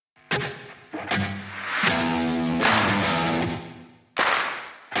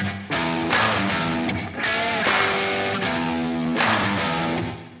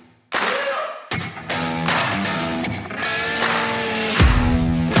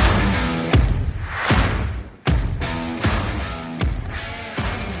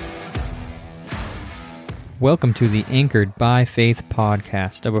Welcome to the Anchored by Faith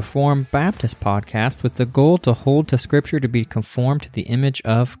podcast, a Reformed Baptist podcast with the goal to hold to Scripture to be conformed to the image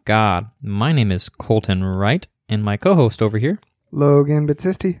of God. My name is Colton Wright, and my co-host over here, Logan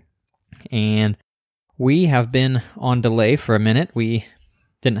Battisti. And we have been on delay for a minute. We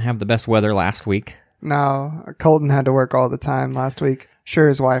didn't have the best weather last week. No, Colton had to work all the time last week. Sure,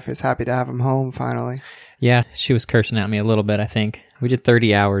 his wife is happy to have him home finally. Yeah, she was cursing at me a little bit, I think. We did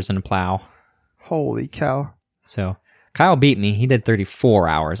 30 hours in a plow. Holy cow. So, Kyle beat me. He did 34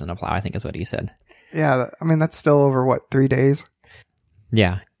 hours in a plow, I think is what he said. Yeah, I mean, that's still over, 3 days?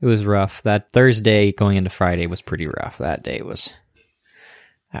 Yeah, it was rough. That Thursday going into Friday was pretty rough. That was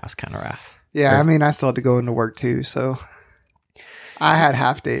kind of rough. Yeah, I mean, I still had to go into work too, so I had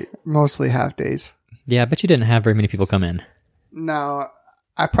mostly half days. Yeah, but you didn't have very many people come in. No,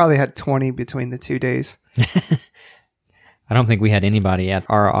 I probably had 20 between the 2 days. I don't think we had anybody at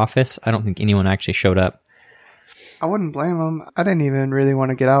our office. I don't think anyone actually showed up. I wouldn't blame them. I didn't even really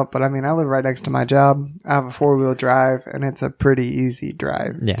want to get out, but I mean, I live right next to my job. I have a 4-wheel drive, and it's a pretty easy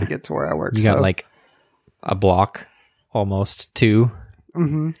drive to get to where I work. You got like a block, almost 2.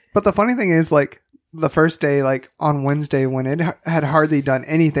 Mm-hmm. But the funny thing is, the first day, on Wednesday, when it had hardly done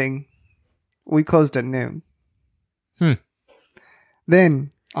anything, we closed at noon.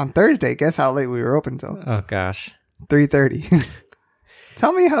 Then, on Thursday, guess how late we were open till? Oh, gosh. 3:30.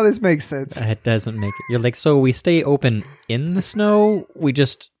 Tell me how this makes sense. It doesn't make it. You're like, so we stay open in the snow?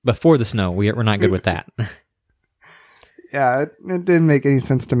 Before the snow, we're not good with that. Yeah, it didn't make any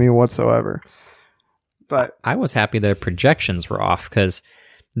sense to me whatsoever. But I was happy their projections were off because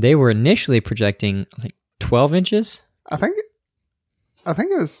they were initially projecting 12 inches. I think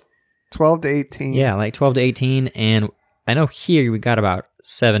it was 12 to 18. Yeah, 12 to 18, and I know here we got about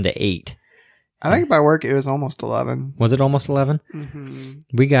 7 to 8. I think by work it was almost 11. Was it almost 11? Mm-hmm.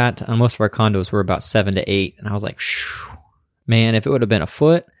 We got, on most of our condos, we're about 7 to 8, and I was like, man, if it would have been a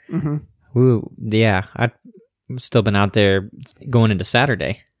foot, I'd still been out there going into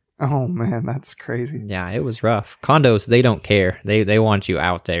Saturday. Oh, man, that's crazy. Yeah, it was rough. Condos, they don't care. They want you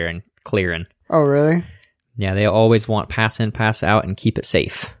out there and clearing. Oh, really? Yeah, they always want pass in, pass out, and keep it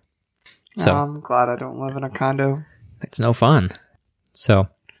safe. So I'm glad I don't live in a condo. It's no fun. So...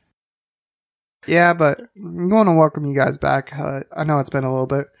 Yeah, but I'm going to welcome you guys back. I know it's been a little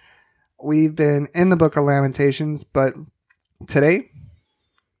bit. We've been in the book of Lamentations, but today,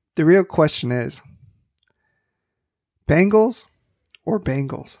 the real question is, Bengals or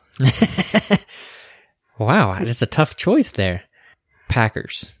Bengals? Wow, it's a tough choice there.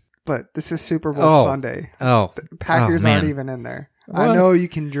 Packers. But this is Super Bowl Sunday. Oh. The Packers aren't even in there. Well, I know you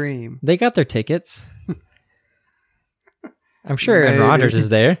can dream. They got their tickets. I'm sure Aaron Rodgers is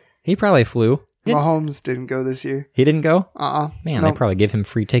there. He probably flew. Mahomes didn't go this year. He didn't go? Man, They probably give him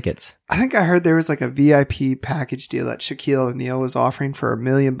free tickets. I think I heard there was a VIP package deal that Shaquille O'Neal was offering for $1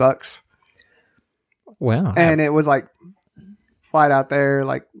 million. Wow. And it was flight out there,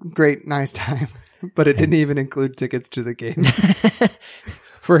 great, nice time. But it didn't even include tickets to the game.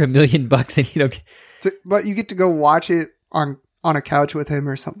 For $1 million and you don't but you get to go watch it on a couch with him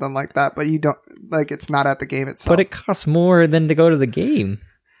or something like that. But you don't, it's not at the game itself. But it costs more than to go to the game.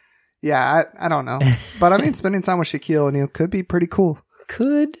 Yeah, I don't know. But I mean, spending time with Shaquille O'Neal could be pretty cool.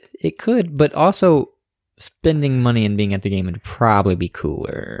 It could. But also, spending money and being at the game would probably be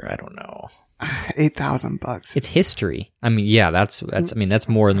cooler. I don't know. $8,000. It's history. I mean, yeah, that's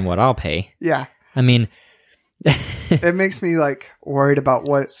more than what I'll pay. Yeah. I mean... it makes me, worried about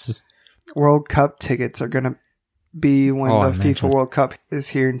what World Cup tickets are going to be when the FIFA World Cup is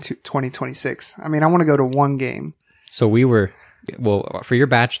here in 2026. I mean, I want to go to one game. So we were... Well, for your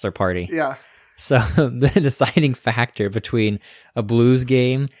bachelor party. Yeah. So the deciding factor between a Blues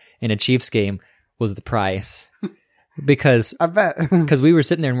game and a Chiefs game was the price. Because I bet. Because we were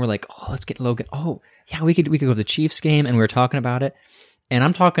sitting there and we're like, oh, let's get Logan. Oh, yeah, we could go to the Chiefs game, and we were talking about it. And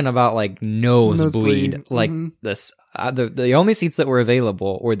I'm talking about nosebleed. This the only seats that were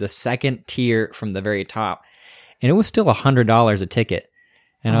available were the second tier from the very top. And it was still $100 a ticket.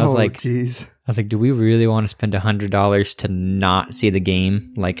 And I was like, geez. I was like, do we really want to spend $100 to not see the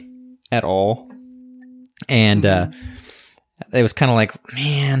game, at all? And it was kind of like,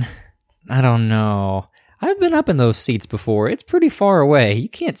 man, I don't know. I've been up in those seats before. It's pretty far away. You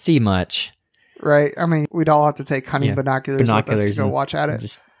can't see much. Right. I mean, we'd all have to take hunting binoculars with us to go watch at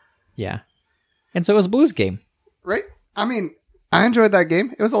it. Yeah. And so it was a Blues game. Right. I mean, I enjoyed that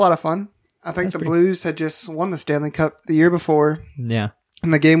game. It was a lot of fun. I think Blues had just won the Stanley Cup the year before. Yeah.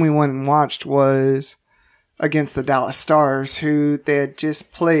 And the game we went and watched was against the Dallas Stars, who they had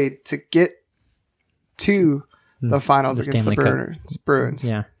just played to get to the finals against the Bruins.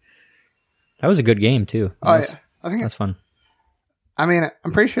 Yeah. That was a good game too. Yeah. I think that's fun. I mean,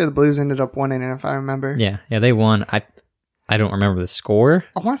 I'm pretty sure the Blues ended up winning it if I remember. Yeah, they won. I don't remember the score.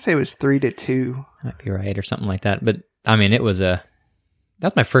 I want to say it was 3-2. Might be right or something like that. But I mean,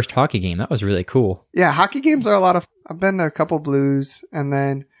 that's my first hockey game. That was really cool. Yeah, hockey games are a lot of. I've been to a couple Blues, and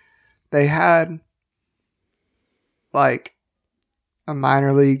then they had like a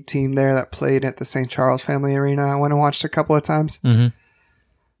minor league team there that played at the St. Charles Family Arena. I went and watched a couple of times. Mm-hmm.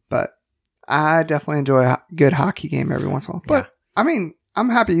 But I definitely enjoy a good hockey game every once in a while. But I mean, I'm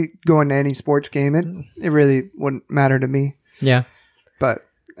happy going to any sports game. It really wouldn't matter to me. Yeah. But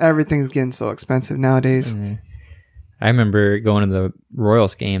everything's getting so expensive nowadays. Mm-hmm. I remember going to the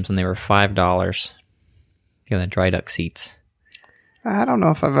Royals games when they were $5. The dry duck seats. I don't know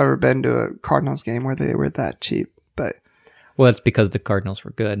if I've ever been to a Cardinals game where they were that cheap, but well, that's because the Cardinals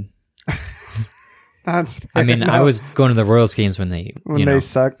were good. That's fair. I mean, I was going to the Royals games when they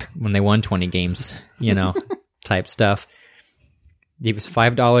sucked, when they won 20 games, type stuff. It was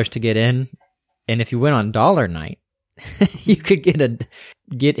 $5 to get in, and if you went on dollar night, you could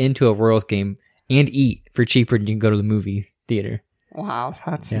get into a Royals game and eat for cheaper than you can go to the movie theater. Wow,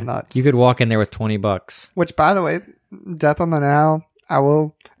 that's nuts. You could walk in there with $20. Which, by the way, Death on the Nile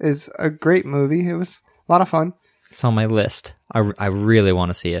is a great movie. It was a lot of fun. It's on my list. I really want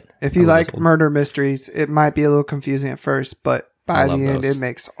to see it. If you like murder mysteries, it might be a little confusing at first, but by the end, it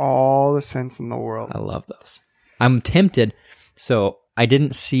makes all the sense in the world. I love those. I'm tempted. So I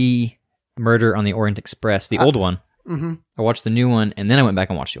didn't see Murder on the Orient Express, the old one. Mm-hmm. I watched the new one, and then I went back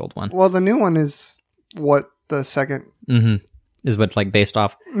and watched the old one. Well, the new one is what the second... Mm-hmm. Is what it's like based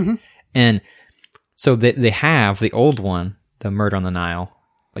off. Mm-hmm. And so they have the old one, the Murder on the Nile.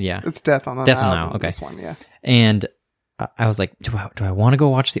 Yeah. It's Death on the Nile. Okay. This one, yeah. And I was like, do I want to go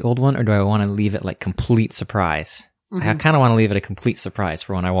watch the old one, or do I want to leave it like complete surprise? Mm-hmm. I kind of want to leave it a complete surprise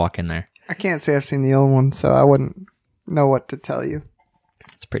for when I walk in there. I can't say I've seen the old one, so I wouldn't know what to tell you.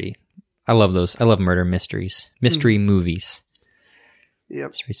 It's pretty... I love those. I love murder mysteries. Mystery movies.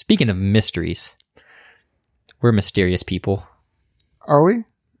 Yep. Speaking of mysteries, we're mysterious people. Are we?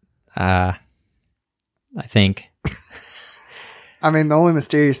 I think. I mean, the only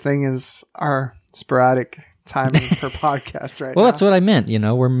mysterious thing is our sporadic timing for podcasts right now. Well, that's what I meant.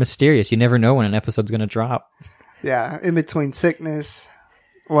 We're mysterious. You never know when an episode's going to drop. Yeah, in between sickness,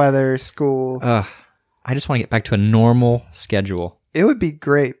 weather, school. I just want to get back to a normal schedule. It would be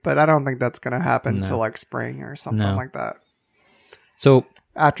great, but I don't think that's going to happen until like spring or something like that. So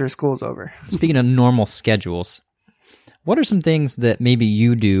after school's over. Speaking of normal schedules, what are some things that maybe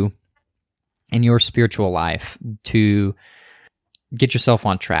you do in your spiritual life to get yourself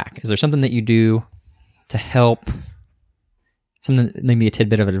on track? Is there something that you do to help? Something, maybe a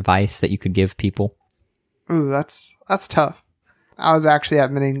tidbit of advice that you could give people? Ooh, that's tough. I was actually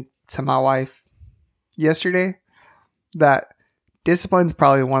admitting to my wife yesterday that discipline's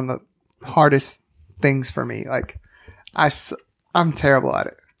probably one of the hardest things for me. Like, I'm terrible at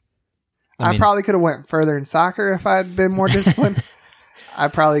it. I probably could have went further in soccer if I had been more disciplined. I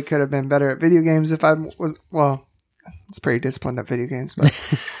probably could have been better at video games if I was, well, it's pretty disciplined at video games, but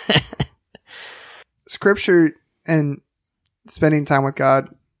scripture and spending time with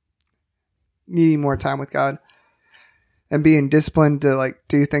God, needing more time with God, and being disciplined to like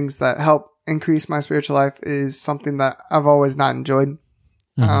do things that help increase my spiritual life is something that I've always not enjoyed.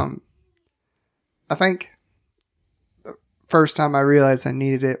 Mm-hmm. I think the first time I realized I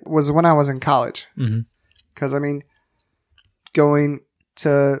needed it was when I was in college. Because, going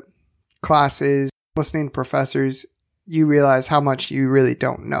to classes, listening to professors, you realize how much you really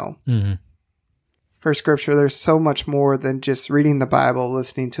don't know. Mm-hmm. For scripture, there's so much more than just reading the Bible,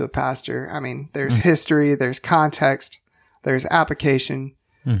 listening to a pastor. There's history, there's context, there's application,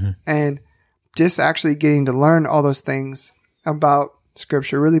 and just actually getting to learn all those things about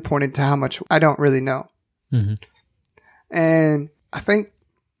scripture really pointed to how much I don't really know. And I think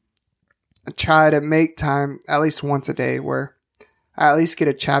I try to make time at least once a day where I at least get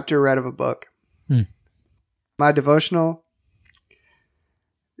a chapter read of a book. My devotional,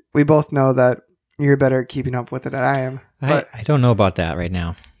 we both know that you're better at keeping up with it than I am. But I don't know about that right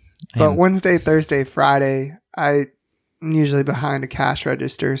now. But Wednesday, Thursday, Friday, I'm usually behind a cash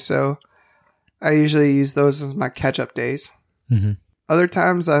register, so I usually use those as my catch-up days. Other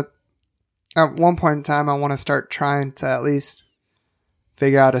times, at one point in time, I want to start trying to at least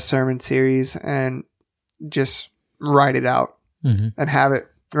figure out a sermon series and just write it out and have it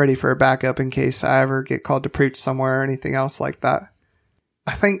ready for a backup in case I ever get called to preach somewhere or anything else like that.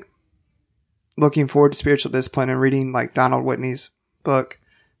 I think looking forward to spiritual discipline and reading like Donald Whitney's book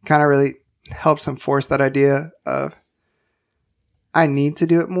kind of really helps enforce that idea of I need to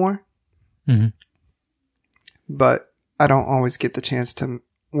do it more. Mm-hmm. But I don't always get the chance to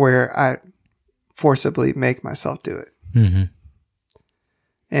where I forcibly make myself do it. Mm-hmm.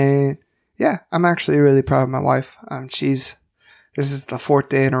 And yeah, I'm actually really proud of my wife. This is the 4th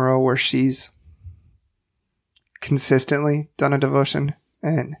day in a row where she's consistently done a devotion,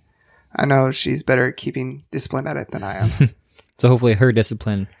 and I know she's better at keeping discipline at it than I am. So hopefully her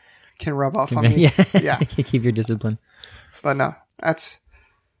discipline can rub off on me. Yeah. Keep your discipline. But no, that's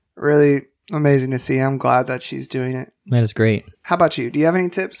really amazing to see. I'm glad that she's doing it. That is great. How about you? Do you have any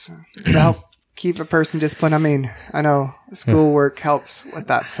tips to help keep a person disciplined? I mean, I know schoolwork helps with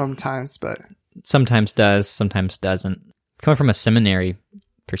that sometimes, but... Sometimes does, sometimes doesn't. Coming from a seminary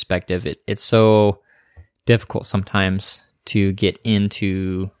perspective, it's so difficult sometimes to get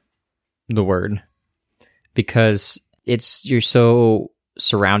into the Word because you're so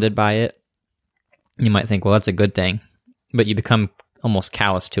surrounded by it. You might think, well, that's a good thing, but you become almost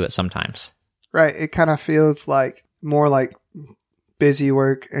callous to it sometimes. Right. It kind of feels like more like busy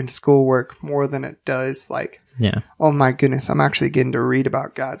work and schoolwork more than it does like, oh my goodness, I'm actually getting to read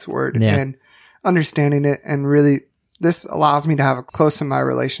about God's Word and understanding it. And really, this allows me to have a close in my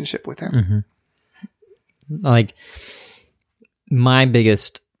relationship with Him. Mm-hmm. Like my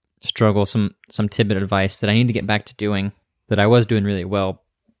biggest struggle, some tidbit advice that I need to get back to doing that I was doing really well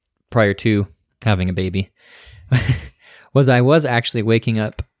prior to having a baby was I was actually waking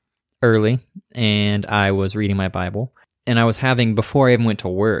up early and I was reading my Bible, and I was having, before I even went to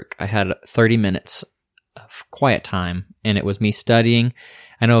work, I had 30 minutes of quiet time, and it was me studying.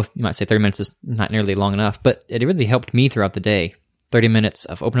 I know you might say 30 minutes is not nearly long enough, but it really helped me throughout the day. 30 minutes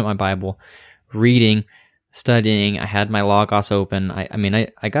of opening up my Bible, reading, studying. I had my Logos open.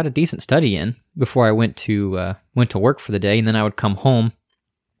 I got a decent study in before I went to work for the day, and then I would come home,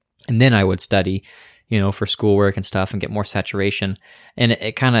 and then I would study, for schoolwork and stuff, and get more saturation. And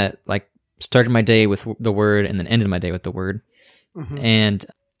it kind of like started my day with the Word, and then ended my day with the Word. Mm-hmm. And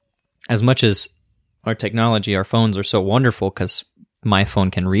as much as our technology, our phones are so wonderful because my phone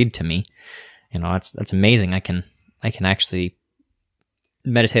can read to me, that's amazing. I can actually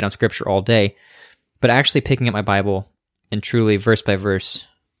meditate on Scripture all day. But actually picking up my Bible and truly verse by verse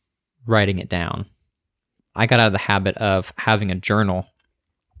writing it down. I got out of the habit of having a journal.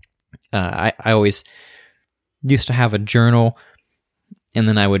 I always used to have a journal, and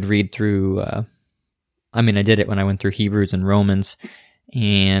then I would read through, I did it when I went through Hebrews and Romans,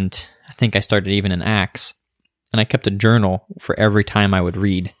 and I think I started even in Acts. And I kept a journal for every time I would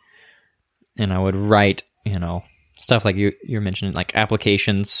read. And I would write, stuff like you're mentioning, like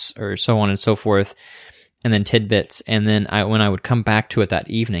applications or so on and so forth, and then tidbits. And then when I would come back to it that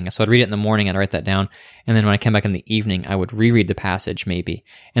evening, so I'd read it in the morning, I'd write that down, and then when I came back in the evening, I would reread the passage maybe,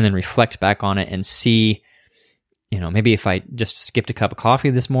 and then reflect back on it and see, maybe if I just skipped a cup of coffee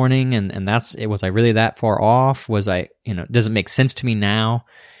this morning, and was I really that far off? Was I, does it make sense to me now?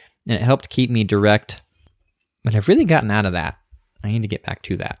 And it helped keep me direct, but I've really gotten out of that. I need to get back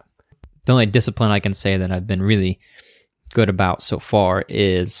to that. The only discipline I can say that I've been really good about so far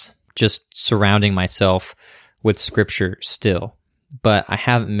is just surrounding myself with Scripture still. But I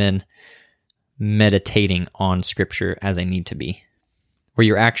haven't been meditating on Scripture as I need to be, where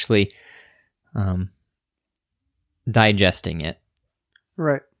you're actually digesting it.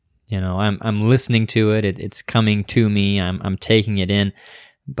 Right. I'm listening to it. It's coming to me. I'm taking it in,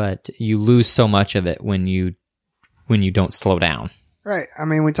 but you lose so much of it when you don't slow down. Right.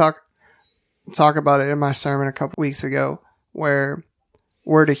 We talk about it in my sermon a couple weeks ago, where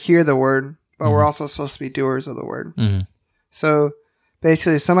we're to hear the Word, but we're also supposed to be doers of the Word. Mm-hmm. So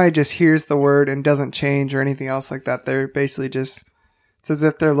basically, if somebody just hears the Word and doesn't change or anything else like that, they're basically just, it's as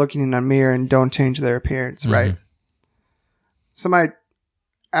if they're looking in a mirror and don't change their appearance, right? Somebody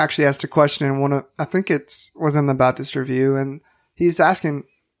actually asked a question in I think it was in the Baptist Review, and he's asking,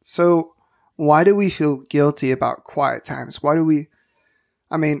 so why do we feel guilty about quiet times? Why do we,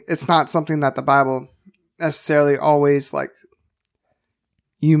 it's not something that the Bible necessarily always like,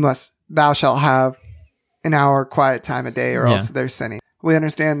 thou shalt have an hour quiet time a day or else they're sinning. We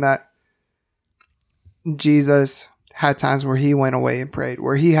understand that Jesus had times where he went away and prayed,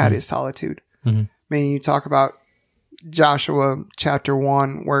 where he had his solitude. Mm-hmm. You talk about Joshua chapter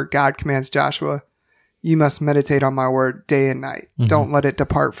 1, where God commands Joshua, you must meditate on my word day and night. Mm-hmm. Don't let it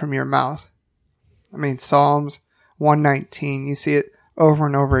depart from your mouth. Psalms 119, you see it over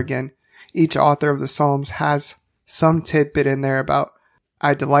and over again. Each author of the Psalms has some tidbit in there about,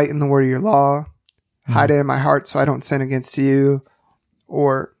 I delight in the word of your law, hide it in my heart so I don't sin against you,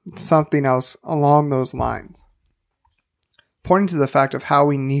 or something else along those lines. Pointing to the fact of how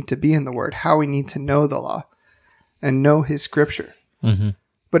we need to be in the word, how we need to know the law and know his Scripture. Mm-hmm.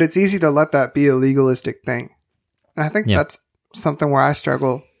 But it's easy to let that be a legalistic thing. And I think that's something where I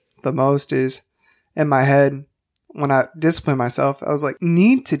struggle the most is in my head when I discipline myself. I was like,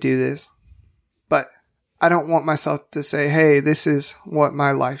 need to do this. But I don't want myself to say, hey, this is what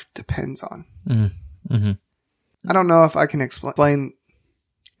my life depends on. Mm-hmm. Mm-hmm. I don't know if I can explain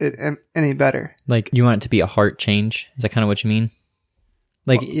it any better. Like, you want it to be a heart change? Is that kind of what you mean?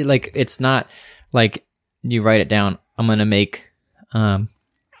 Like, like it's not like you write it down. I'm going to make,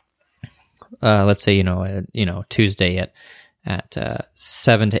 let's say, Tuesday at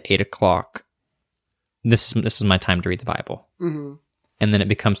 7 to 8 o'clock. This is my time to read the Bible. Mm-hmm. And then it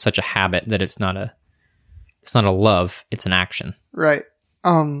becomes such a habit that it's not a love, it's an action. Right.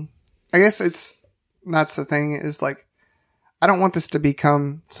 I guess that's the thing is like, I don't want this to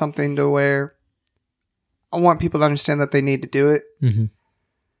become something to where I want people to understand that they need to do it, mm-hmm.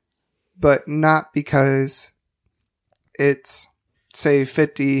 but not because it's, say,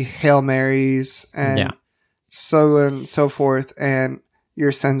 50 Hail Marys and so on and so forth, and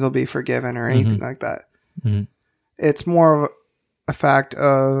your sins will be forgiven or anything mm-hmm. like that. Mm-hmm. It's more of a fact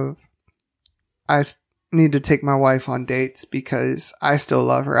of I need to take my wife on dates because I still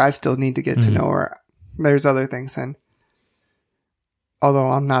love her. I still need to get mm-hmm. to know her. There's other things, and although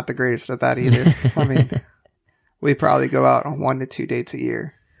I'm not the greatest at that either. I mean, we probably go out on 1 to 2 dates a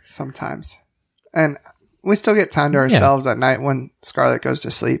year sometimes. And we still get time to ourselves at night when Scarlett goes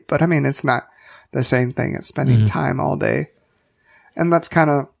to sleep. But I mean, it's not the same thing as spending mm-hmm. time all day. And that's kind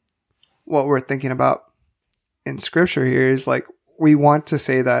of what we're thinking about in scripture here is like, we want to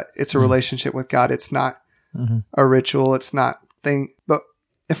say that it's a mm-hmm. relationship with God. It's not mm-hmm. a ritual. It's not thing. But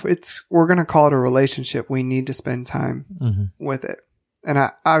if we're going to call it a relationship, we need to spend time mm-hmm. with it. And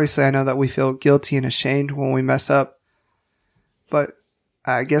obviously I know that we feel guilty and ashamed when we mess up, but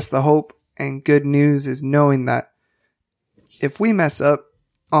I guess the hope and good news is knowing that if we mess up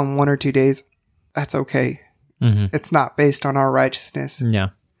on 1 or 2 days, that's okay. Mm-hmm. It's not based on our righteousness. Yeah.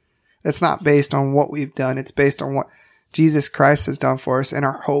 It's not based on what we've done. It's based on what Jesus Christ has done for us and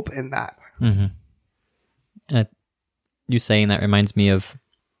our hope in that. Mm-hmm. You saying that reminds me of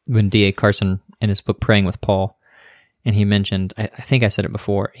when D.A. Carson in his book Praying with Paul, and he mentioned, I think I said it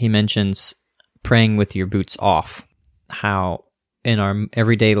before, he mentions praying with your boots off. How in our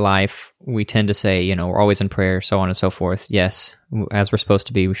everyday life, we tend to say, we're always in prayer, so on and so forth. Yes, as we're supposed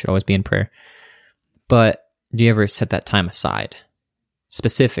to be, we should always be in prayer. But do you ever set that time aside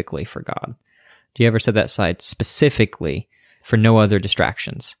specifically for God? Do you ever set that aside specifically for no other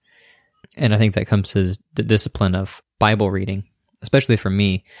distractions? And I think that comes to the discipline of Bible reading, especially for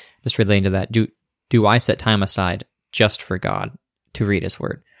me, just relating to that. Do I set time aside just for God to read His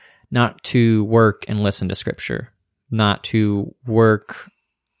Word? Not to work and listen to Scripture, not to work,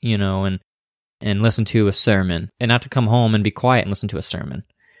 and listen to a sermon, and not to come home and be quiet and listen to a sermon,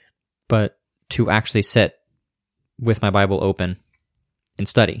 but to actually sit with my Bible open and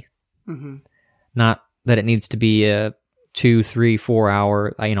study. Mm-hmm. Not that it needs to be a 2, 3, 4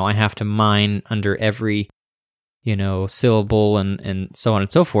 hour, I have to mine under every, syllable and so on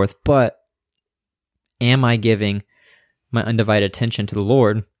and so forth, but am I giving my undivided attention to the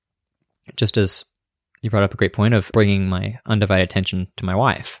Lord, just as you brought up a great point of bringing my undivided attention to my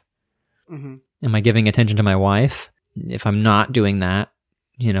wife? Mm-hmm. Am I giving attention to my wife? If I'm not doing that,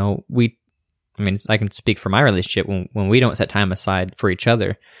 I can speak for my relationship when we don't set time aside for each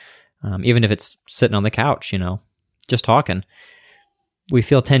other, even if it's sitting on the couch, just talking, we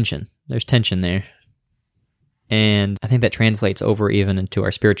feel tension. There's tension there. And I think that translates over even into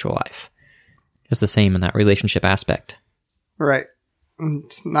our spiritual life. Just the same in that relationship aspect. Right.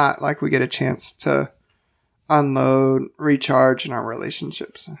 It's not like we get a chance to unload, recharge in our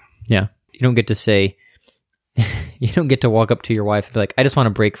relationships. Yeah. You don't get to say, you don't get to walk up to your wife and be like, I just want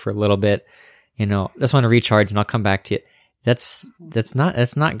to break for a little bit. I just want to recharge and I'll come back to you. That's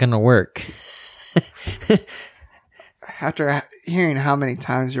not going to work. After hearing how many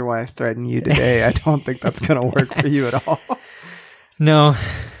times your wife threatened you today, I don't think that's going to work for you at all. No.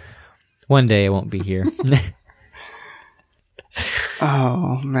 One day I won't be here.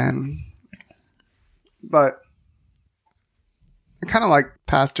 Oh, man. But I kind of like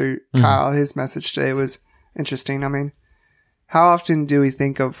Pastor Kyle. His message today was interesting. I mean, how often do we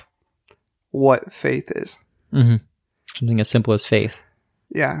think of what faith is? Mm-hmm. Something as simple as faith.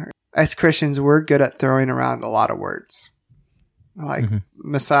 Yeah. As Christians, we're good at throwing around a lot of words. Like mm-hmm.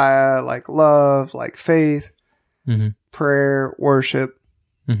 Messiah, like love, like faith, mm-hmm. prayer, worship.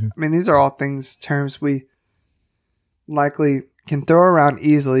 Mm-hmm. I mean, these are all terms we likely can throw around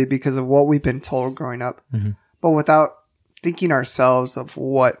easily because of what we've been told growing up, mm-hmm. but without thinking ourselves of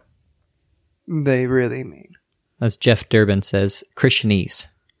what they really mean. As Jeff Durbin says, Christianese.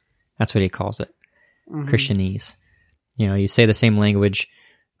 That's what he calls it. Mm-hmm. Christianese. You know, you say the same language,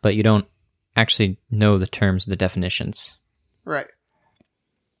 but you don't actually know the terms, the definitions. Right.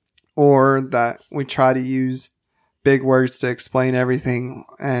 Or that we try to use big words to explain everything,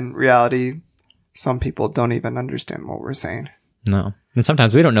 and reality, some people don't even understand what we're saying. No. And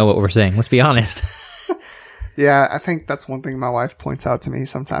sometimes we don't know what we're saying. Let's be honest. Yeah, I think that's one thing my wife points out to me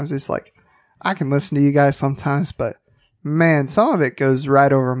sometimes. It's like, I can listen to you guys sometimes, but man, some of it goes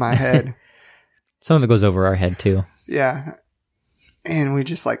right over my head. Some of it goes over our head too. Yeah. And we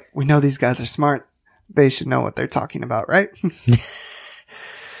just like, we know these guys are smart. They should know what they're talking about, right?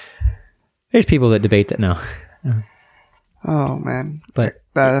 There's people that debate that. No. Oh, man. But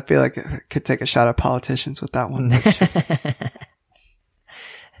I feel like I could take a shot at politicians with that one.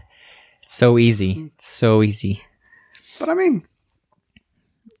 It's so easy. It's so easy. But I mean,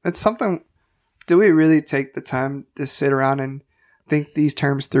 it's something. Do we really take the time to sit around and think these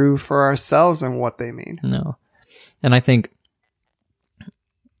terms through for ourselves and what they mean? No. And I think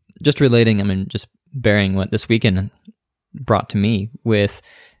just relating, I mean, just bearing what this weekend brought to me with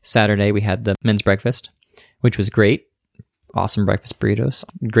Saturday, we had the men's breakfast, which was great. Awesome breakfast burritos.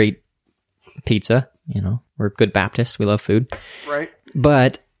 Great pizza. You know, we're good Baptists. We love food. Right.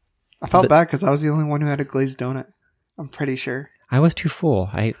 But I felt bad because I was the only one who had a glazed donut. I'm pretty sure. I was too full.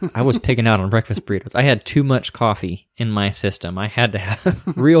 I was pigging out on breakfast burritos. I had too much coffee in my system. I had to have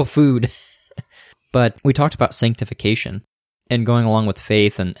real food. But we talked about sanctification and going along with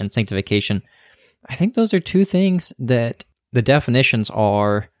faith and sanctification. I think those are two things that the definitions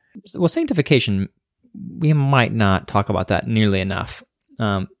are. Well, sanctification, we might not talk about that nearly enough.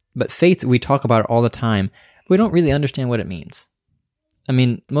 But faith, we talk about it all the time. We don't really understand what it means. I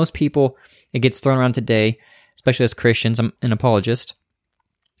mean, most people, it gets thrown around today, especially as Christians. I'm an apologist.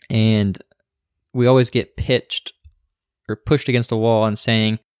 And we always get pitched or pushed against a wall and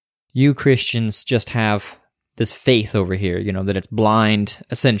saying, you Christians just have this faith over here, you know, that it's blind,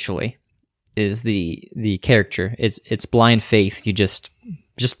 essentially, is the character. It's blind faith. You just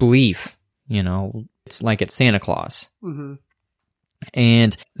believe, you know. It's like it's Santa Claus. Mm-hmm.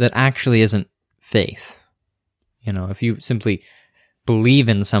 And that actually isn't faith. You know, if you simply believe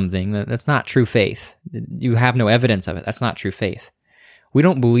in something, that's not true faith. You have no evidence of it. That's not true faith. We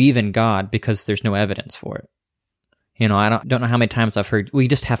don't believe in God because there's no evidence for it. You know, I don't know how many times I've heard, we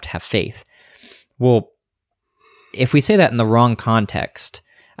just have to have faith. Well, if we say that in the wrong context,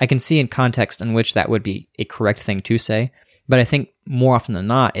 I can see in context in which that would be a correct thing to say, but I think more often than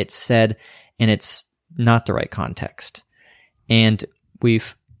not, it's said and it's not the right context. And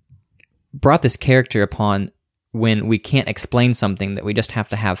we've brought this character upon when we can't explain something that we just have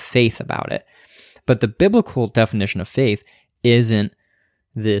to have faith about it. But the biblical definition of faith isn't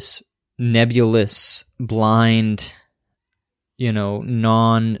this nebulous, blind, you know,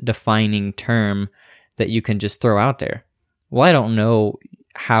 non-defining term that you can just throw out there. Well, I don't know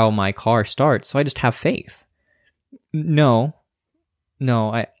how my car starts, so I just have faith. No,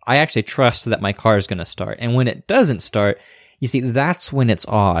 I actually trust that my car is going to start. And when it doesn't start, you see, that's when it's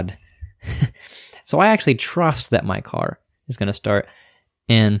odd. So I actually trust that my car is going to start.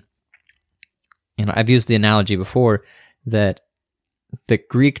 And, you know, I've used the analogy before that the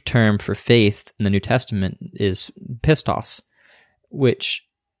Greek term for faith in the New Testament is pistos, which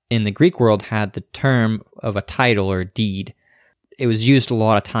in the Greek world had the term of a title or a deed. It was used a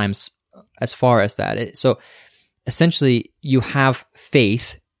lot of times as far as that. So essentially, you have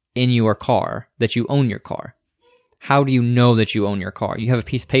faith in your car, that you own your car. How do you know that you own your car? You have a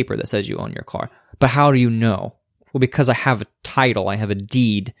piece of paper that says you own your car. But how do you know? Well, because I have a title, I have a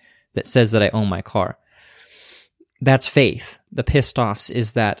deed that says that I own my car. That's faith. The pistos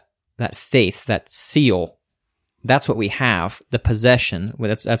is that faith, that seal. That's what we have, the possession.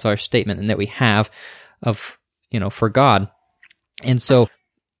 That's our statement, and that we have of, you know, for God. And so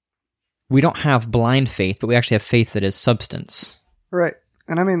we don't have blind faith, but we actually have faith that is substance. Right.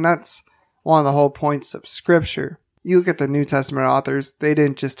 And I mean, that's one of the whole points of Scripture. You look at the New Testament authors, they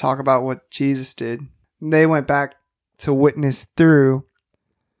didn't just talk about what Jesus did. They went back to witness through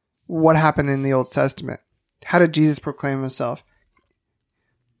what happened in the Old Testament. How did Jesus proclaim himself?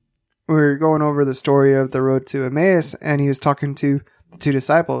 We were going over the story of the road to Emmaus, and he was talking to the two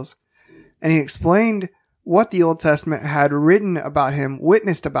disciples. And he explained what the Old Testament had written about him,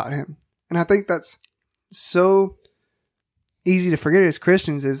 witnessed about him. And I think that's so easy to forget as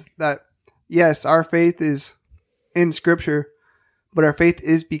Christians, is that, yes, our faith is in Scripture, but our faith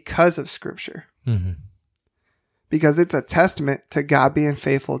is because of Scripture. Mm-hmm. Because it's a testament to God being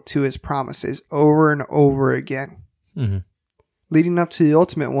faithful to his promises over and over again. Mm-hmm. Leading up to the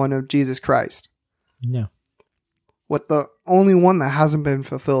ultimate one of Jesus Christ. Yeah. What the only one that hasn't been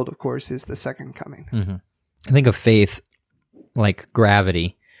fulfilled, of course, is the second coming. Mm-hmm. I think of faith like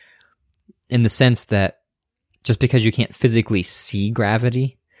gravity in the sense that just because you can't physically see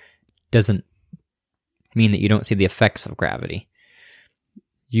gravity doesn't mean that you don't see the effects of gravity.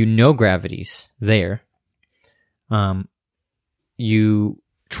 You know gravity's there. You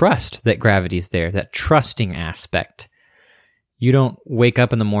trust that gravity's there, that trusting aspect. You don't wake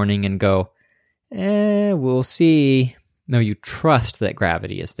up in the morning and go, we'll see. No, you trust that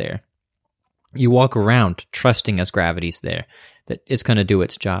gravity is there. You walk around trusting as gravity's there, that it's going to do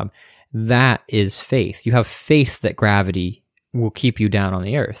its job. That is faith. You have faith that gravity will keep you down on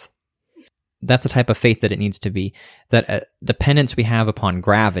the earth. That's the type of faith that it needs to be. That dependence we have upon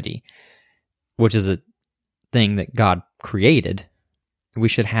gravity, which is a thing that God created, we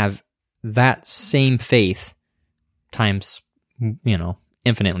should have that same faith times,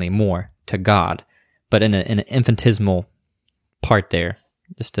 infinitely more to God, but in an infinitesimal part there,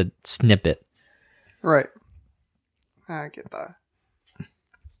 just a snippet. Right. I get that.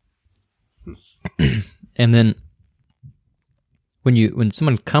 And then when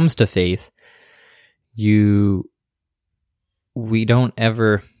someone comes to faith, we don't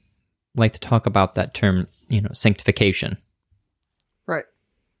ever like to talk about that term, sanctification. Right.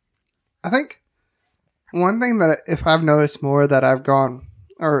 I think one thing that if I've noticed more that I've gone,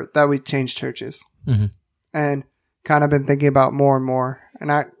 or that we changed churches, mm-hmm. and kind of been thinking about more and more,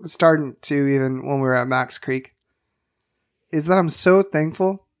 and I was starting to even when we were at Max Creek, is that I'm so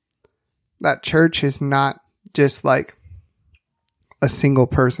thankful that church is not just like a single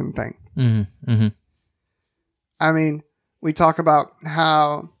person thing. Mm-hmm. Mm-hmm. I mean, we talk about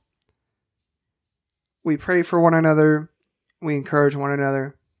how we pray for one another, we encourage one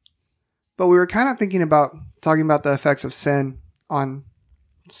another, but we were kind of talking about the effects of sin on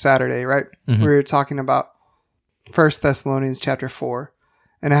Saturday, right? Mm-hmm. We were talking about 1 Thessalonians chapter 4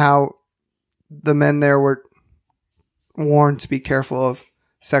 and how the men there were warned to be careful of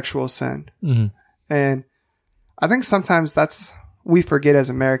sexual sin. Mm-hmm. And I think sometimes we forget as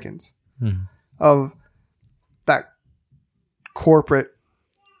Americans mm-hmm. of that corporate.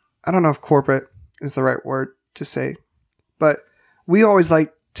 I don't know if corporate is the right word to say, but we always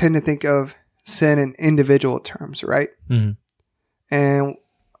tend to think of sin in individual terms, right? Mm-hmm. And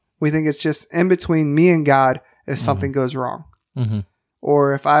we think it's just in between me and God if mm-hmm. something goes wrong. Mm-hmm.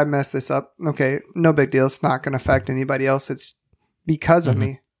 Or if I mess this up, okay, no big deal. It's not going to affect anybody else. It's because of mm-hmm.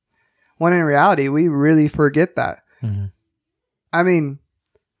 me. When in reality, we really forget that. Mm-hmm. I mean,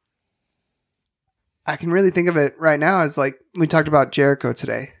 I can really think of it right now as we talked about Jericho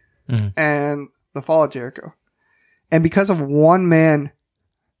today mm-hmm. and the fall of Jericho. And because of one man,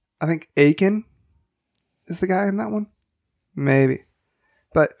 I think Achan is the guy in that one. Maybe.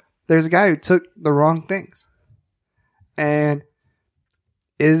 But there's a guy who took the wrong things. And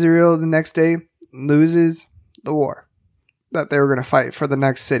Israel the next day loses the war that they were going to fight for the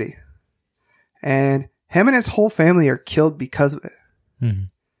next city. And him and his whole family are killed because of it. Mm-hmm.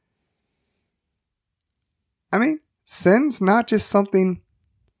 I mean, sin's not just something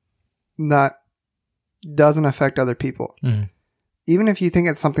that doesn't affect other people. Mm-hmm. Even if you think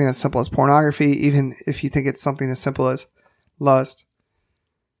it's something as simple as pornography, even if you think it's something as simple as lust,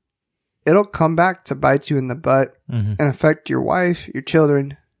 it'll come back to bite you in the butt mm-hmm. and affect your wife, your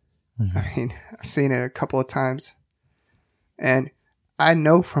children. Mm-hmm. I mean, I've seen it a couple of times. And I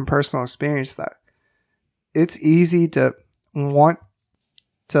know from personal experience that it's easy to want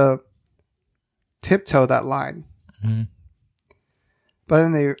to tiptoe that line. Mm-hmm. But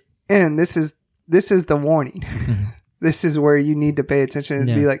in the end, this is the warning. Mm-hmm. This is where you need to pay attention and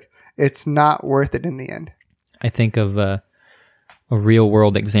be like, it's not worth it in the end. I think of a real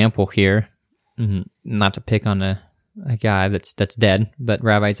world example here, not to pick on a guy that's dead, but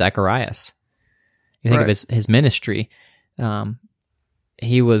Rabbi Zacharias. You think of his ministry.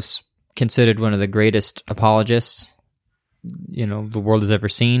 He was considered one of the greatest apologists, the world has ever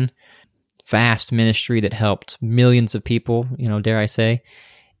seen. Vast ministry that helped millions of people, dare I say.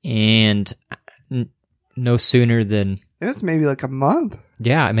 And no sooner than... It was maybe like a month.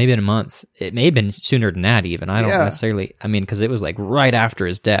 Yeah, it may have been a month. It may have been sooner than that even. I don't necessarily... I mean, because it was right after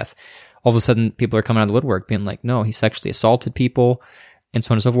his death. All of a sudden, people are coming out of the woodwork being like, no, he sexually assaulted people, and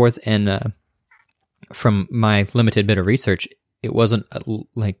so on and so forth. And from my limited bit of research, it wasn't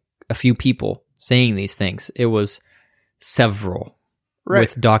a few people saying these things. It was several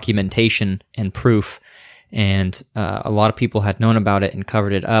with documentation and proof. And a lot of people had known about it and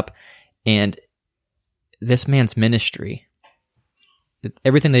covered it up. And this man's ministry,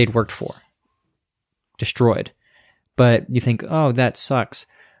 everything that he'd worked for, destroyed. But you think, oh, that sucks.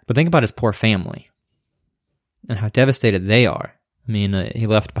 But think about his poor family. and how devastated they are. I mean, he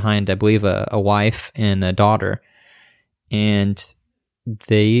left behind, I believe, a wife and a daughter, and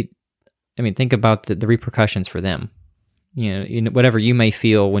think about the repercussions for them. Whatever you may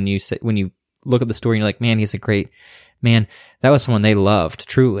feel when you look at the story and you're like, man, he's a great man. That was someone they loved,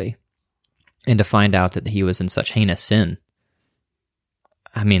 truly. And to find out that he was in such heinous sin,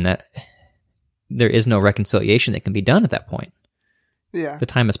 I mean, that there is no reconciliation that can be done at that point. Yeah. The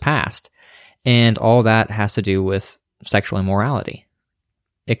time has passed. And all that has to do with sexual immorality.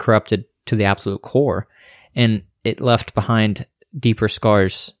 It corrupted to the absolute core, and it left behind deeper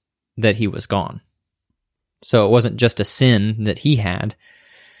scars that he was gone. So it wasn't just a sin that he had.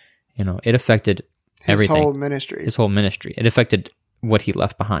 It affected everything. His whole ministry. It affected what he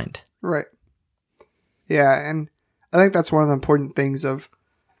left behind. Right. Yeah, and I think that's one of the important things I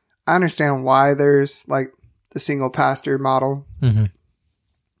understand why there's like the single pastor model. Mm-hmm.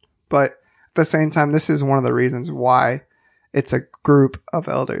 But at the same time, this is one of the reasons why it's a group of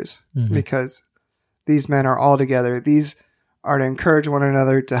elders. Mm-hmm. Because these men are all together. These are to encourage one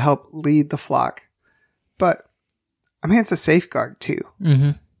another to help lead the flock. But, it's a safeguard too.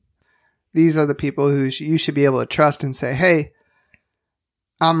 Mm-hmm. These are the people who you should be able to trust and say, hey,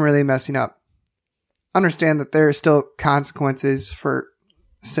 I'm really messing up. Understand that there are still consequences for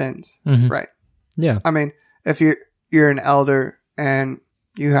sins, mm-hmm. right? Yeah. If you're an elder and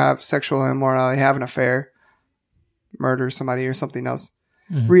you have sexual immorality, have an affair, murder somebody or something else,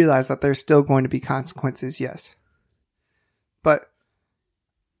 mm-hmm. realize that there's still going to be consequences, yes. But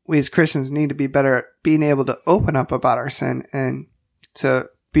we as Christians need to be better at being able to open up about our sin and to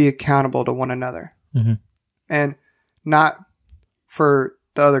be accountable to one another. Mm-hmm. And not for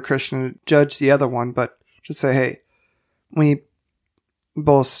the other Christian to judge the other one, but just say, hey, we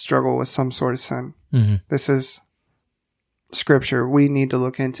both struggle with some sort of sin. Mm-hmm. This is scripture. We need to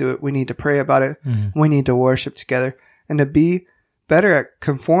look into it. We need to pray about it. Mm-hmm. We need to worship together and to be better at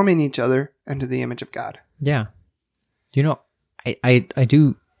conforming each other into the image of God. Yeah. I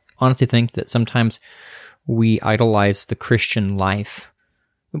do honestly think that sometimes we idolize the Christian life,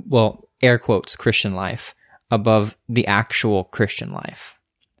 well, air quotes, Christian life, above the actual Christian life.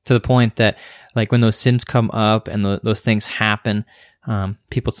 To the point that, like, when those sins come up and those things happen,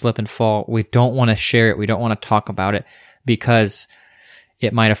 people slip and fall, we don't want to share it. We don't want to talk about it because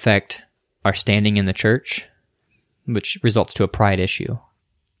it might affect our standing in the church, which results to a pride issue.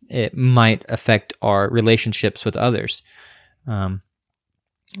 It might affect our relationships with others,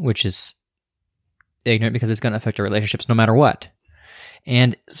 which is ignorant because it's going to affect our relationships no matter what.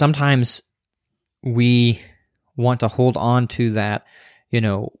 And sometimes we want to hold on to that,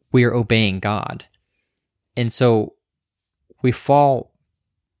 we're obeying God. And so we fall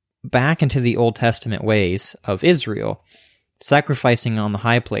back into the Old Testament ways of Israel, sacrificing on the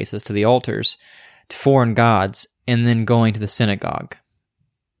high places to the altars, to foreign gods, and then going to the synagogue.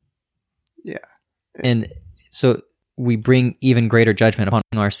 Yeah. And so we bring even greater judgment upon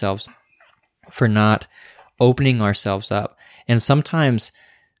ourselves for not opening ourselves up. And sometimes,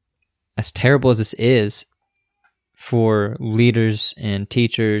 as terrible as this is for leaders and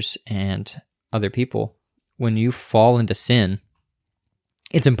teachers and other people, when you fall into sin,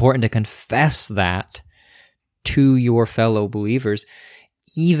 it's important to confess that to your fellow believers,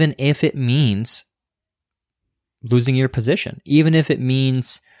 even if it means losing your position, even if it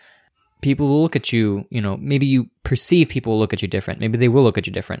means people will look at you, maybe you perceive people will look at you different. Maybe they will look at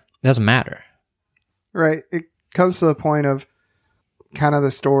you different. It doesn't matter. Right. It comes to the point of kind of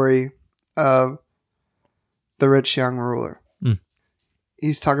the story of the rich young ruler. Mm.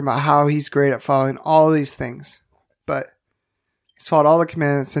 He's talking about how he's great at following all these things, but he's followed all the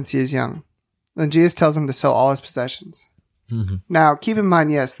commandments since he is young. Then Jesus tells him to sell all his possessions. Mm-hmm. Now, keep in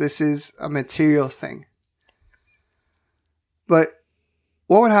mind, yes, this is a material thing. But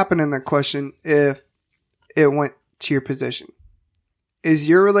what would happen in that question if it went to your position? Is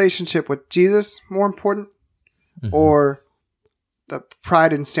your relationship with Jesus more important, mm-hmm. or the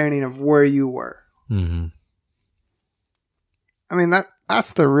pride and standing of where you were? Mm-hmm.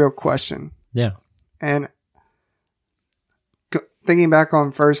 That's the real question. Yeah. And thinking back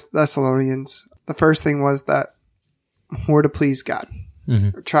on 1 Thessalonians, the first thing was that we're to please God.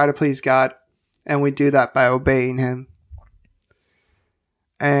 Mm-hmm. Or try to please God, and we do that by obeying Him.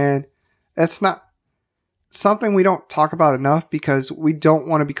 And that's not something we don't talk about enough because we don't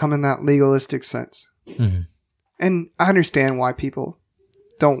want to become in that legalistic sense. Mm-hmm. And I understand why people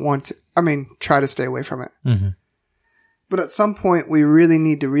don't want to, try to stay away from it. Mm-hmm. But at some point, we really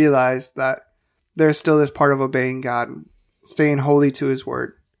need to realize that there's still this part of obeying God, staying holy to His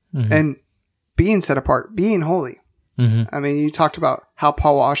word, mm-hmm. and being set apart, being holy. Mm-hmm. You talked about how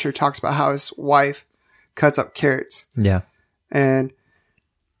Paul Washer talks about how his wife cuts up carrots. Yeah. And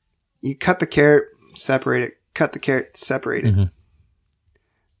you cut the carrot, separate it, cut the carrot, separate it.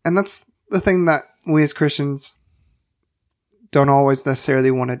 And that's the thing that we as Christians don't always necessarily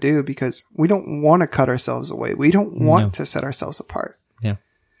want to do, because we don't want to cut ourselves away. We don't want to set ourselves apart. Yeah.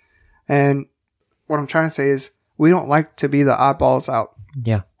 And what I'm trying to say is we don't like to be the oddballs out.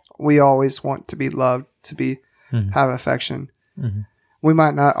 Yeah. We always want to be loved, to be have affection. We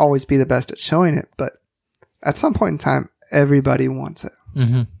might not always be the best at showing it, but at some point in time, everybody wants it.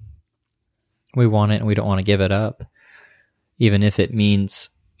 We want it, and we don't want to give it up, even if it means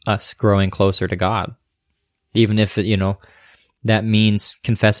us growing closer to God. Even if it, that means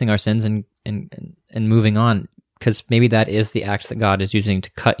confessing our sins and moving on, because maybe that is the act that God is using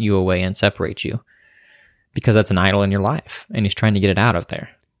to cut you away and separate you, because that's an idol in your life, and He's trying to get it out of there.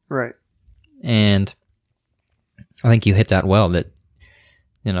 Right. And I think you hit that well. That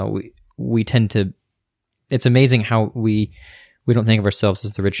we tend to. It's amazing how we don't think of ourselves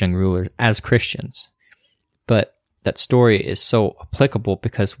as the rich young ruler as Christians, but that story is so applicable,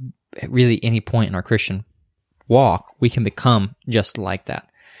 because at really any point in our Christian walk, we can become just like that.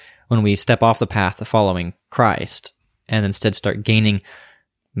 When we step off the path of following Christ and instead start gaining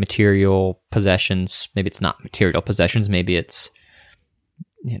material possessions, maybe it's not material possessions, maybe it's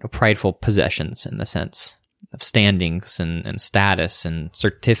prideful possessions in the sense of standings and status and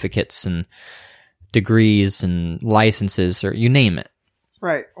certificates and degrees and licenses, or you name it.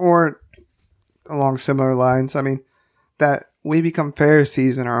 Right. Or along similar lines, that we become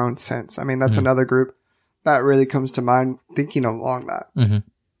Pharisees in our own sense. That's another group that really comes to mind thinking along that.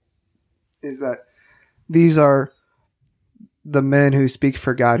 Is that these are the men who speak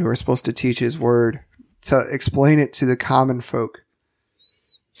for God, who are supposed to teach His word, to explain it to the common folk,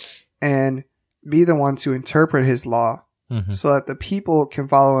 and be the ones who interpret His law so that the people can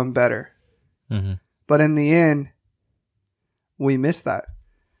follow Him better. But in the end, we miss that.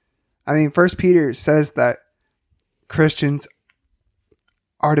 1 Peter says that Christians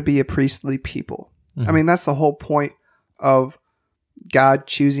are to be a priestly people. That's the whole point of God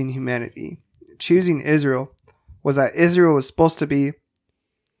choosing humanity. Choosing Israel was that Israel was supposed to be,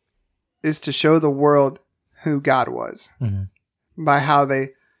 is to show the world who God was by how they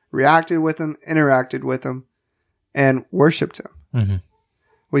reacted with Him, interacted with Him, and worshipped Him.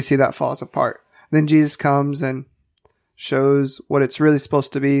 We see that falls apart. Then Jesus comes and shows what it's really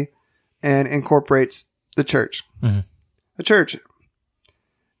supposed to be and incorporates the church. The church.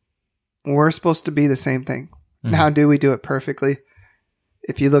 We're supposed to be the same thing. Now, do we do it perfectly?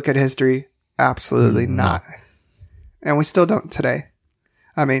 If you look at history, absolutely not. And we still don't today.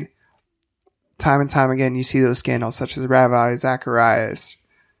 Time and time again, you see those scandals such as Rabbi Zacharias,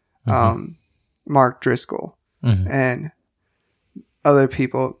 Mark Driscoll, and other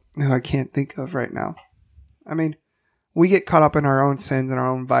people who I can't think of right now. We get caught up in our own sins and our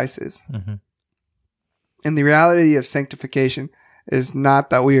own vices. And the reality of sanctification is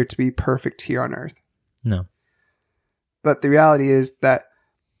not that we are to be perfect here on earth. No. But the reality is that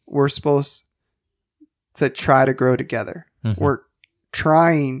we're supposed to try to grow together. We're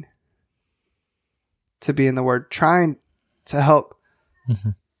trying to be in the Word, trying to help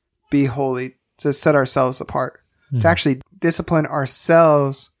be holy, to set ourselves apart, to actually discipline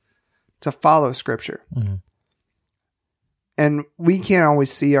ourselves to follow Scripture. And we can't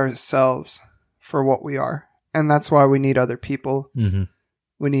always see ourselves for what we are. And that's why we need other people.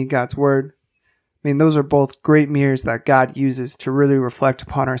 We need God's Word. Those are both great mirrors that God uses to really reflect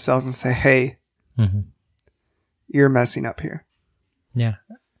upon ourselves and say, hey, you're messing up here. Yeah.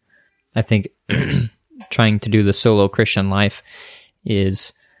 I think trying to do the solo Christian life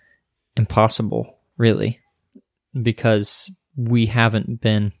is impossible, really, because we haven't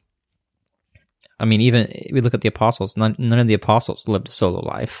been... even we look at the apostles, none of the apostles lived a solo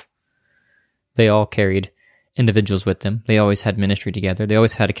life. They all carried individuals with them. They always had ministry together. They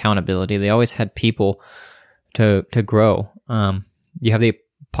always had accountability. They always had people to grow. You have the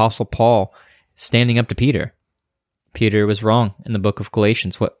Apostle Paul standing up to Peter. Peter was wrong in the book of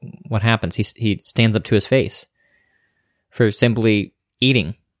Galatians. What happens? He stands up to his face for simply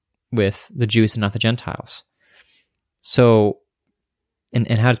eating with the Jews and not the Gentiles. So, and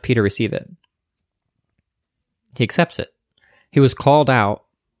how does Peter receive it? He accepts it. He was called out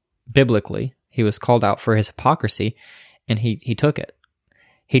biblically. He was called out for his hypocrisy, and he took it.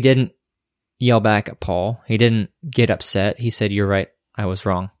 He didn't yell back at Paul. He didn't get upset. He said, "You're right, I was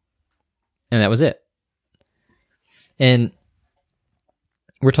wrong." And that was it. And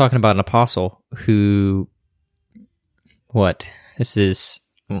we're talking about an apostle who, this is,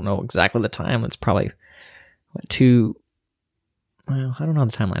 I don't know exactly the time, it's probably, well, I don't know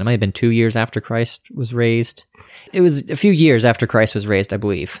the timeline. It might have been 2 years after Christ was raised. It was a few years after Christ was raised, I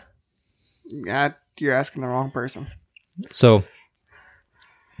believe. Yeah, you're asking the wrong person. So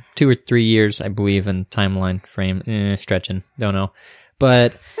 2 or 3 years, I believe, in timeline frame. Stretching, don't know.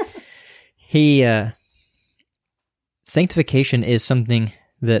 But sanctification is something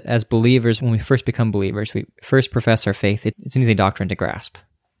that as believers, when we first become believers, we first profess our faith. It's an easy doctrine to grasp.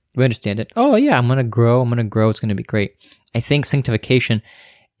 We understand it. Oh, yeah, I'm going to grow. It's going to be great. I think sanctification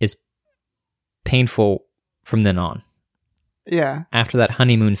is painful from then on. Yeah. After that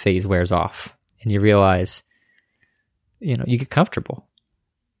honeymoon phase wears off and you realize, you get comfortable.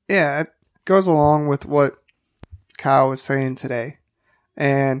 Yeah, it goes along with what Kyle was saying today.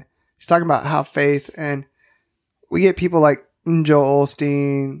 And he's talking about how faith, and we get people like Joel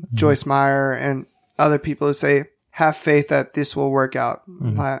Osteen, Joyce Meyer, and other people who say, have faith that this will work out.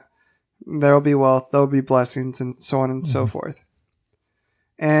 There will be wealth, there will be blessings, and so on and so forth.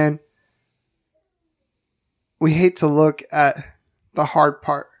 And we hate to look at the hard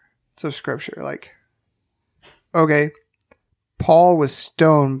parts of Scripture. Like, okay, Paul was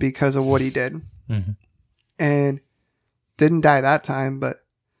stoned because of what he did. And didn't die that time, but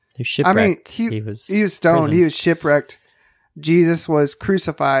he was shipwrecked. He was stoned. Prison. He was shipwrecked. Jesus was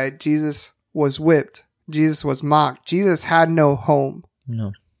crucified. Jesus was whipped. Jesus was mocked. Jesus had no home.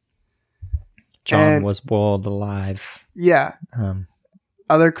 No. John was boiled alive. Yeah.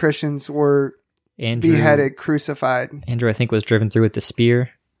 Other Christians were beheaded, crucified. Andrew, I think, was driven through with the spear.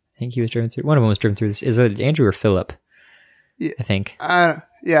 I think he was driven through. One of them was driven through this. Is it Andrew or Philip? Yeah, I think.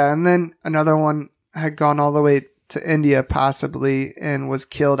 Yeah, and then another one had gone all the way to India, possibly, and was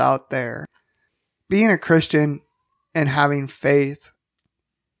killed out there. Being a Christian and having faith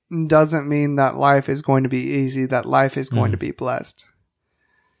doesn't mean that life is going to be easy, that life is going to be blessed.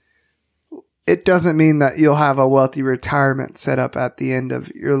 It doesn't mean that you'll have a wealthy retirement set up at the end of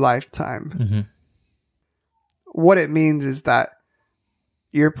your lifetime. What it means is that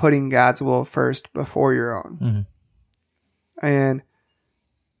you're putting God's will first before your own. And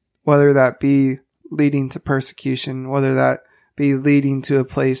whether that be leading to persecution, whether that be leading to a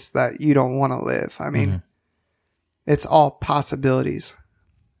place that you don't want to live. I mean, it's all possibilities.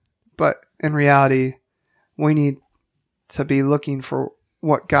 But in reality, we need to be looking for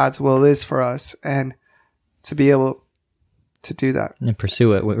what God's will is for us and to be able to do that. And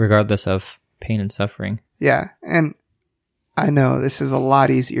pursue it regardless of pain and suffering. Yeah. And I know this is a lot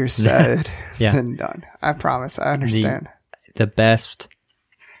easier said than done. I promise. I understand. This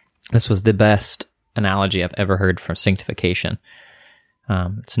was the best analogy I've ever heard for sanctification.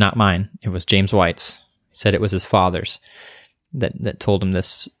 It's not mine. It was James White's. He said it was his father's that told him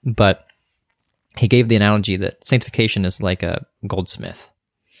this. But he gave the analogy that sanctification is like a goldsmith.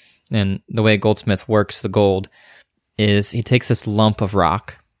 And the way a goldsmith works the gold is he takes this lump of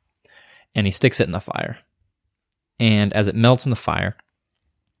rock and he sticks it in the fire. And as it melts in the fire,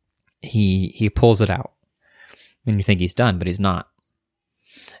 he pulls it out. And you think he's done, but he's not.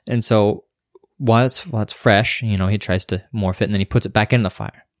 And so while it's fresh, he tries to morph it, and then he puts it back in the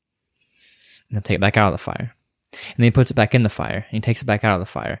fire. And he'll take it back out of the fire. And then he puts it back in the fire, and he takes it back out of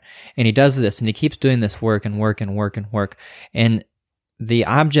the fire. And he does this, and he keeps doing this work and work and work and work. And the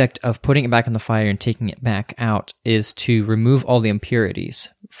object of putting it back in the fire and taking it back out is to remove all the impurities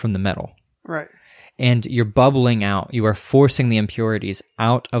from the metal. Right. And you're bubbling out. You are forcing the impurities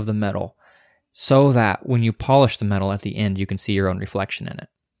out of the metal so that when you polish the metal at the end, you can see your own reflection in it.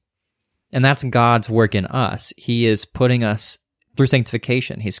 And that's God's work in us. He is putting us through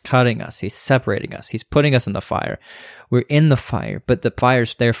sanctification. He's cutting us. He's separating us. He's putting us in the fire. We're in the fire, but the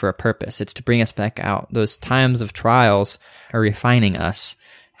fire's there for a purpose. It's to bring us back out. Those times of trials are refining us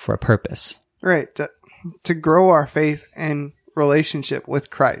for a purpose. Right. To grow our faith and relationship with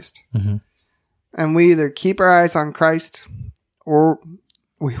Christ. And we either keep our eyes on Christ or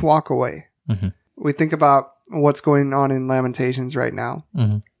we walk away. We think about what's going on in Lamentations right now.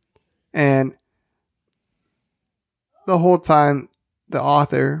 And the whole time, the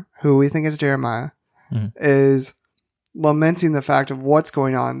author, who we think is Jeremiah, is lamenting the fact of what's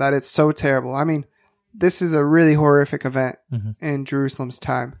going on, that it's so terrible. I mean, this is a really horrific event in Jerusalem's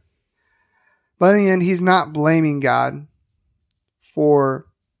time. But in the end, he's not blaming God for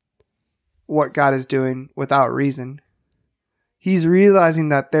what God is doing without reason. He's realizing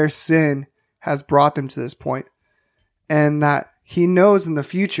that their sin has brought them to this point, and that he knows in the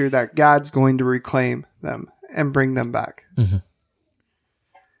future that God's going to reclaim them and bring them back. And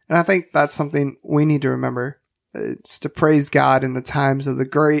I think that's something we need to remember. It's to praise God in the times of the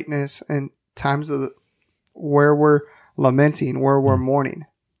greatness and times of where we're lamenting, where we're mourning.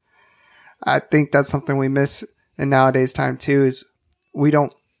 I think that's something we miss in nowadays time too, is we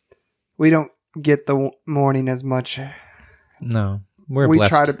don't get the morning as much. No, we're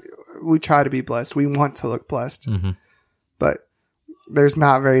blessed. We try to be blessed. We want to look blessed, Mm-hmm. but there's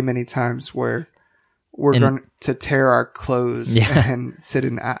not very many times where we're going to tear our clothes and sit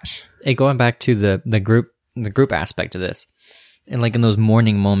in ash. Hey, going back to the group aspect of this, and like in those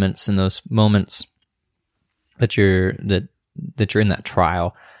morning moments, in those moments that you're in that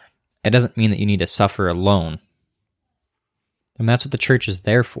trial, it doesn't mean that you need to suffer alone. And that's what the church is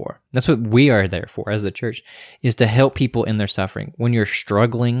there for. That's what we are there for as the church, is to help people in their suffering. When you're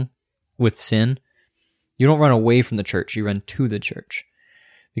struggling with sin, you don't run away from the church, you run to the church.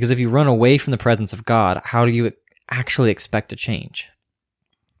 Because if you run away from the presence of God, how do you actually expect to change?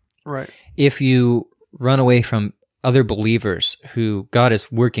 Right. If you run away from other believers who God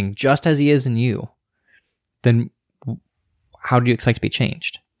is working just as he is in you, then how do you expect to be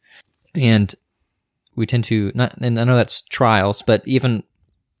changed? And we tend to not, and I know that's trials, but even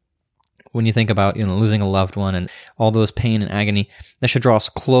when you think about, losing a loved one and all those pain and agony, that should draw us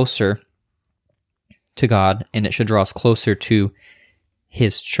closer to God, and it should draw us closer to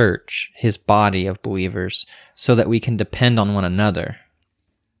his church, his body of believers, so that we can depend on one another.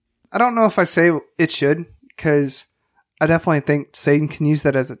 I don't know if I say it should, because I definitely think Satan can use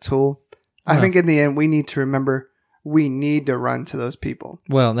that as a tool. I think in the end, we need to remember we need to run to those people.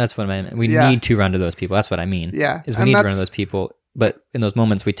 Well, that's what I mean. We need to run to those people. That's what I mean. Yeah. Is we need to run to those people, but in those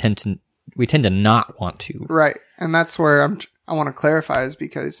moments we tend to not want to. Right. And that's where I want to clarify, is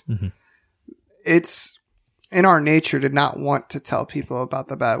because it's in our nature to not want to tell people about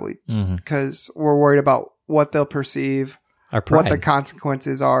the bad week, because we're worried about what they'll perceive, our pride, what the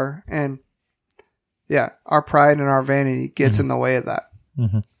consequences are. And our pride and our vanity gets in the way of that.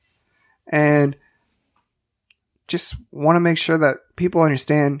 And just want to make sure that people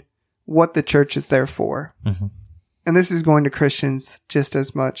understand what the church is there for. And this is going to Christians just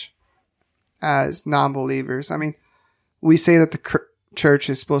as much as non-believers. I mean, we say that the church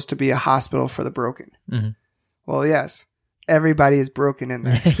is supposed to be a hospital for the broken. Well, yes, everybody is broken in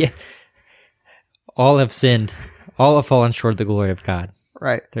there. Yeah. All have sinned. All have fallen short of the glory of God.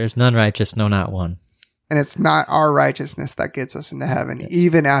 Right. There's none righteous, no, not one. And it's not our righteousness that gets us into heaven,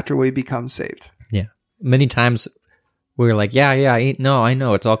 even after we become saved. Yeah. Many times we're like, I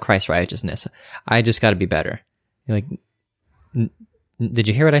know. It's all Christ's righteousness. I just got to be better. You're like, did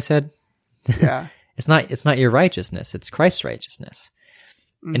you hear what I said? Yeah. It's not your righteousness. It's Christ's righteousness.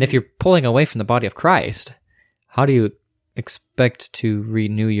 And if you're pulling away from the body of Christ, how do you expect to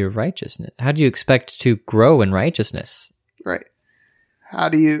renew your righteousness? How do you expect to grow in righteousness? Right. How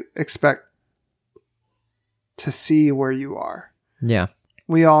do you expect to see where you are? Yeah.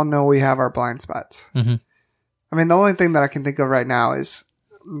 We all know we have our blind spots. I mean, the only thing that I can think of right now is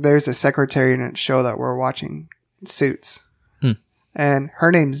there's a secretary in a show that we're watching, Suits. And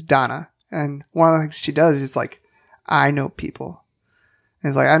her name's Donna. And one of the things she does is like, I know people. And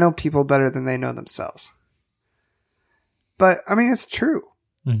it's like, I know people better than they know themselves. But, I mean, it's true.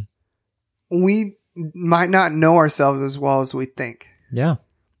 We might not know ourselves as well as we think. Yeah.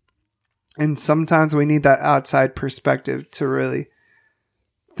 And sometimes we need that outside perspective to really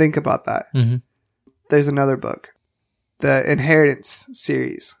think about that. There's another book, the Inheritance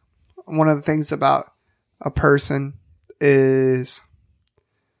series. One of the things about a person is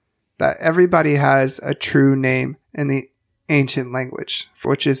that everybody has a true name in the ancient language,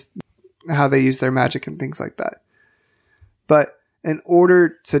 which is how they use their magic and things like that. But in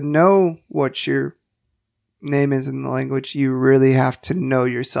order to know what your name is in the language, you really have to know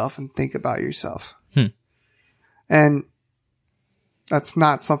yourself and think about yourself. And that's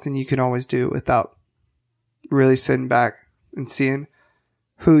not something you can always do without really sitting back and seeing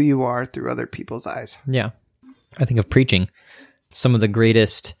who you are through other people's eyes. Yeah. I think of preaching. Some of the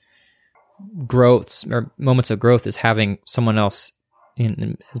greatest growths or moments of growth is having someone else,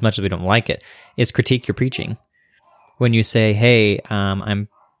 as much as we don't like it, is critique your preaching. When you say, "Hey,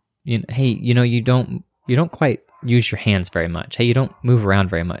 you don't quite use your hands very much. Hey, you don't move around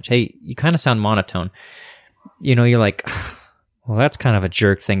very much. Hey, you kind of sound monotone." You're like, well, that's kind of a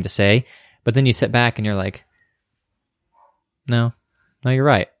jerk thing to say. But then you sit back and you're like, no, you're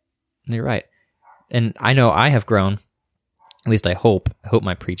right. You're right. And I know I have grown. At least I hope. I hope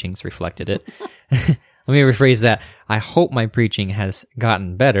my preaching's reflected it. Let me rephrase that. I hope my preaching has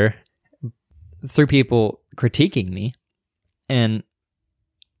gotten better through people critiquing me. And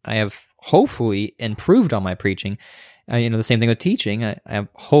I have hopefully improved on my preaching. The same thing with teaching. I have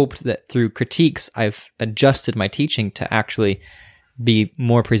hoped that through critiques, I've adjusted my teaching to actually be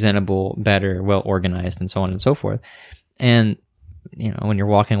more presentable, better, well organized, and so on and so forth. And when you're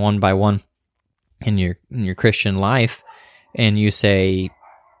walking one by one in your Christian life, and you say,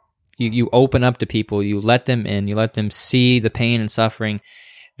 you open up to people, you let them in, you let them see the pain and suffering,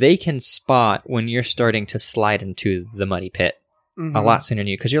 they can spot when you're starting to slide into the muddy pit a lot sooner than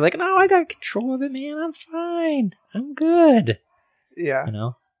you, because you're like, no, I got control of it, man. I'm fine. I'm good. Yeah. You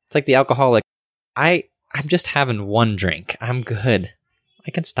know, it's like the alcoholic. I'm just having one drink. I'm good.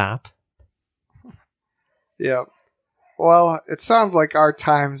 I can stop. Yeah. Well, it sounds like our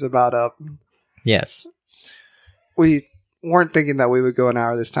time's about up. Yes. We weren't thinking that we would go an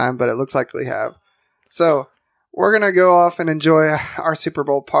hour this time, but it looks like we have. So we're going to go off and enjoy our Super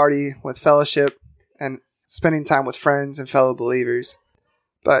Bowl party with fellowship and spending time with friends and fellow believers.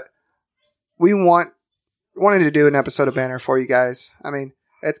 But we wanted to do an episode of Banter for you guys. I mean,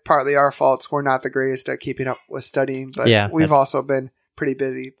 it's partly our faults. We're not the greatest at keeping up with studying, but we've also been pretty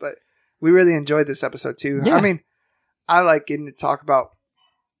busy. But we really enjoyed this episode too. Yeah. I mean, I like getting to talk about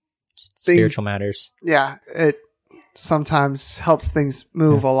spiritual matters. Yeah, it sometimes helps things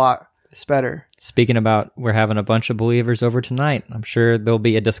move a lot better. Speaking about, we're having a bunch of believers over tonight. I'm sure there'll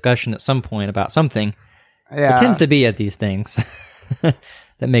be a discussion at some point about something. Yeah. It tends to be at these things.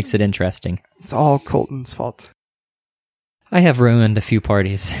 That makes it interesting. It's all Colton's fault. I have ruined a few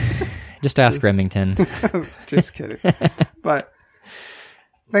parties. Just ask Remington. Just kidding. But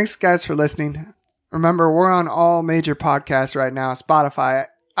thanks, guys, for listening. Remember, we're on all major podcasts right now. Spotify,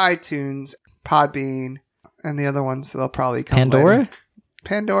 iTunes, Podbean, and the other ones they'll probably come Pandora? Later.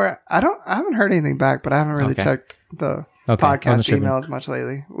 Pandora. I haven't heard anything back, but I haven't really checked the podcast emails much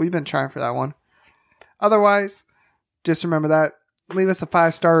lately. We've been trying for that one. Otherwise, just remember that. Leave us a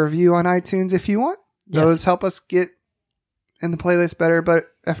 5-star review on iTunes if you want. Those help us get in the playlist better, but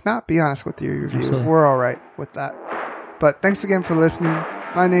if not, be honest with your review. Absolutely. We're all right with that. But thanks again for listening.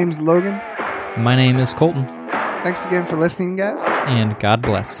 My name's Logan. My name is Colton. Thanks again for listening, guys. And God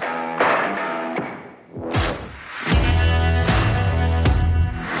bless.